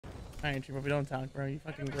Alright, Tree Puppy, don't talk, bro. You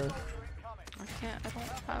fucking gross. I can't. I don't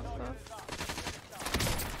have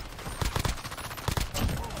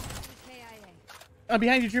the.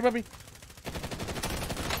 Behind you, Tree Puppy.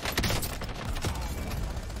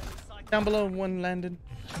 Down below, one landed.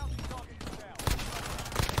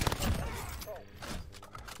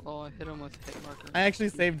 Oh, I hit him with hit marker. I actually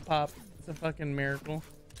saved Pop. It's a fucking miracle.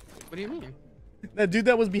 What do you mean? That dude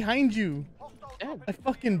that was behind you. Dead. I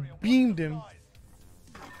fucking beamed him.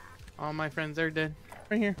 All my friends are dead.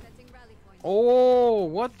 Right here. Oh,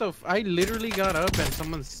 what the I literally got up and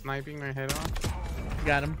someone's sniping my head off.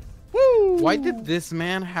 Got him. Woo! Why did this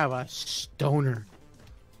man have a stoner?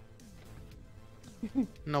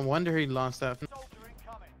 No wonder he lost that.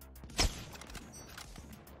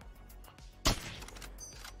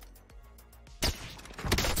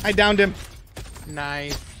 I downed him.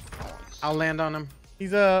 Nice. I'll land on him.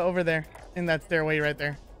 He's over there in that stairway right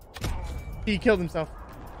there. He killed himself.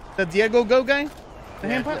 The Diego Go guy? The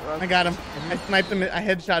hand pot? I got him. I sniped him. I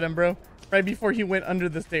headshot him, bro. Right before he went under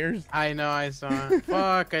the stairs. I know, I saw it.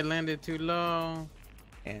 Fuck, I landed too low.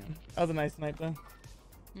 Damn. That was a nice snipe, though.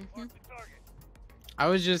 I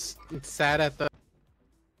was just sad at the...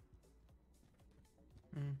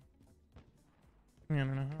 I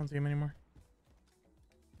don't know. I don't see him anymore.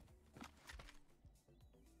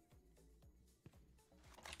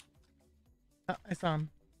 Oh, I saw him.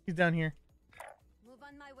 He's down here. Move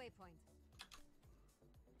on my waypoint.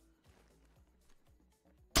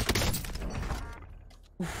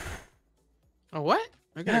 Oh, what?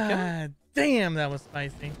 I got a kill? God damn, that was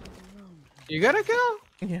spicy. You got a kill?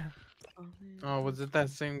 Yeah. Oh, was it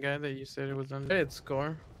that same guy that you said it was under? It's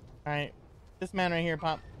score. Alright. This man right here,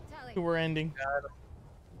 Pop. Who we're ending.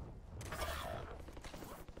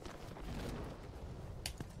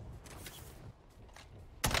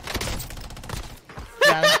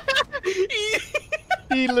 Yeah.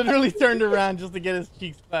 He literally turned around just to get his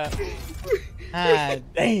cheeks slapped. Ah,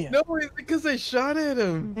 damn. No, it's because I shot at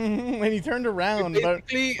him. When he turned around, but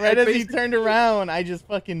right as he turned around, I just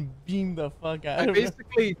fucking beamed the fuck out I of him.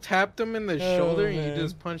 basically tapped him in the shoulder and you man.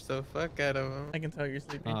 just punched the fuck out of him. I can tell you're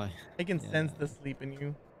sleeping. Oh, I can sense the sleep in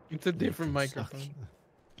you. It's a different microphone.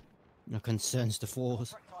 I can sense the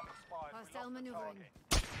force. Hostile maneuvering.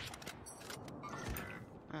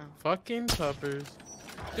 Fucking puppers.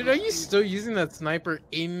 Dude, are you still using that sniper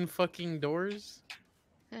in fucking doors?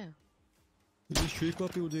 Yeah. Is this Tree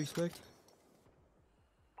Puppy? What do you expect?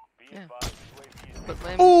 Yeah.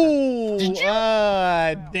 Oh,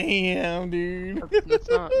 damn, dude. That's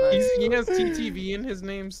not nice. He has TTV in his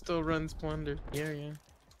name, still runs plunder. Yeah, yeah.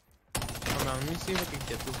 Hold on, let me see if I can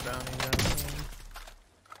get this bounty down.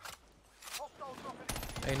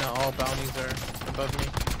 Hey, not all bounties are above me.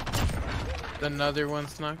 Another one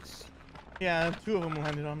snucks. Yeah, two of them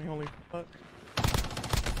landed on me. Holy fuck.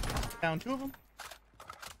 Down two of them.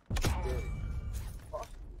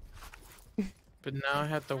 But now I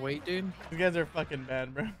have to wait, dude. You guys are fucking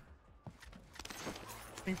bad, bro.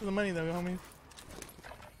 Thanks for the money, though, homies.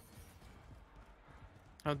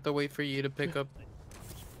 I have to wait for you to pick up.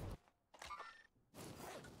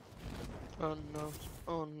 Oh no.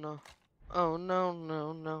 Oh no. Oh no,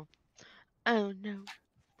 no, no. Oh no.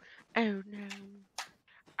 Oh no.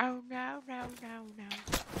 Oh no, no, no,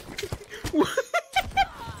 no.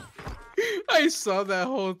 I saw that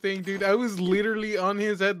whole thing, dude. I was literally on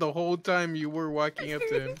his head the whole time you were walking up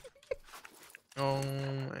to him. Oh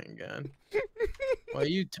my god. Why are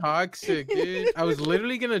you toxic, dude? I was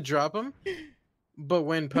literally gonna drop him, but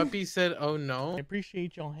when Puppy said, oh no. I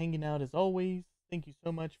appreciate y'all hanging out as always. Thank you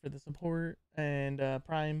so much for the support. And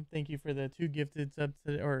Prime, thank you for the 2 gifted subs,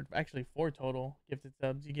 or actually 4 total gifted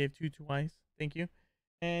subs. You gave 2 twice. Thank you.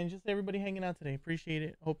 And just everybody hanging out today. Appreciate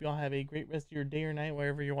it. Hope y'all have a great rest of your day or night,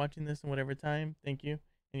 wherever you're watching this and whatever time. Thank you.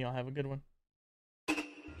 And y'all have a good one.